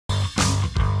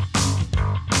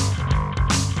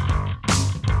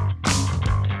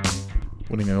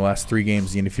Winning their last 3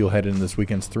 games, the Indy Fuel headed into this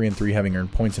weekend's 3-3, having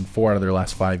earned points in 4 out of their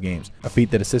last 5 games. A feat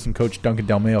that assistant coach Duncan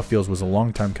Dalmao feels was a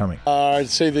long time coming. I'd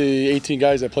say the 18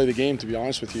 guys that play the game, to be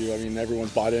honest with you. I mean,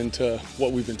 everyone's bought into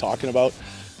what we've been talking about.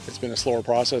 It's been a slower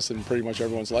process than pretty much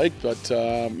everyone's liked, but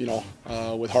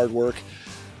with hard work,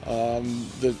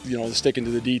 the sticking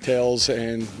to the details,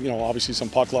 and obviously some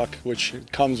puck luck, which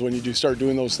comes when you do start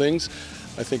doing those things.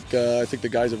 I think the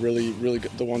guys are really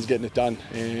the ones getting it done,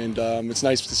 and it's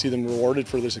nice to see them rewarded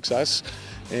for their success,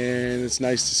 and it's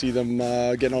nice to see them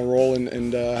getting on a roll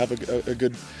and have a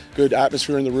good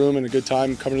atmosphere in the room and a good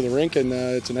time coming to the rink, and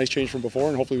it's a nice change from before,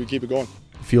 and hopefully we keep it going.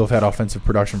 The Fuel have had offensive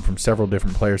production from several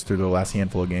different players through the last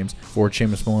handful of games. Forward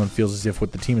Seamus Malone feels as if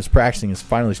what the team is practicing is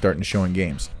finally starting to show in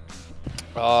games.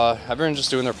 Everyone's just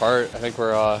doing their part. I think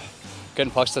we're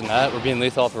getting pucks to the net. We're being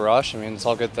lethal at the rush. I mean, it's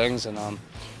all good things, and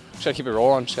just gotta keep it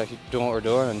rolling. Just gotta keep doing what we're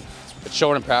doing, and it's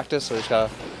showing in practice. So we just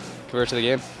gotta convert to the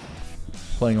game.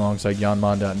 Playing alongside Jan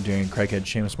Mondat and Jarian Craighead,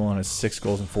 Seamus Malone has 6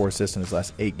 goals and 4 assists in his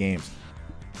last 8 games.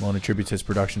 Malone attributes his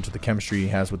production to the chemistry he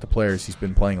has with the players he's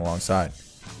been playing alongside.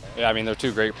 Yeah, I mean, they're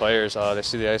 2 great players. They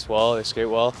see the ice well, they skate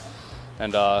well,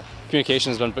 and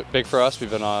communication has been big for us. We've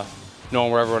been knowing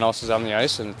where everyone else is on the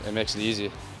ice, and it makes it easy.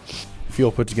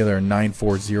 Fuel put together a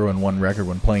 9-4-0-1 record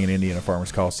when playing in Indy at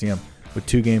Farmers Coliseum. With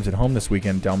 2 games at home this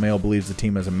weekend, Dalmao believes the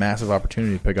team has a massive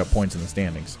opportunity to pick up points in the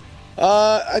standings.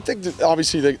 I think that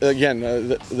obviously,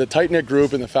 the tight-knit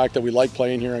group and the fact that we like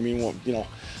playing here, I mean,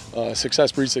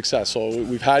 success breeds success. So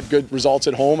we've had good results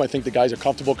at home. I think the guys are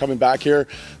comfortable coming back here.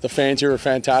 The fans here are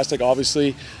fantastic,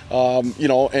 obviously,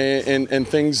 and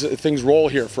things roll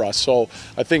here for us. So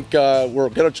I think we're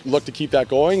going to look to keep that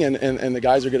going, and the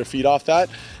guys are going to feed off that.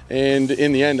 And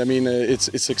in the end, I mean,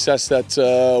 it's success that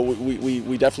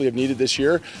we definitely have needed this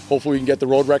year. Hopefully we can get the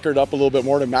road record up a little bit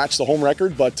more to match the home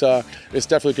record, but it's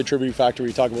definitely a contributing factor.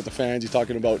 You talk about the fans, you're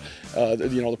talking about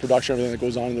the production, everything that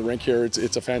goes on in the rink here.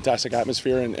 It's a fantastic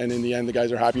atmosphere, and in the end, the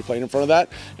guys are happy playing in front of that,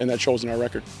 and that shows in our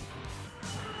record.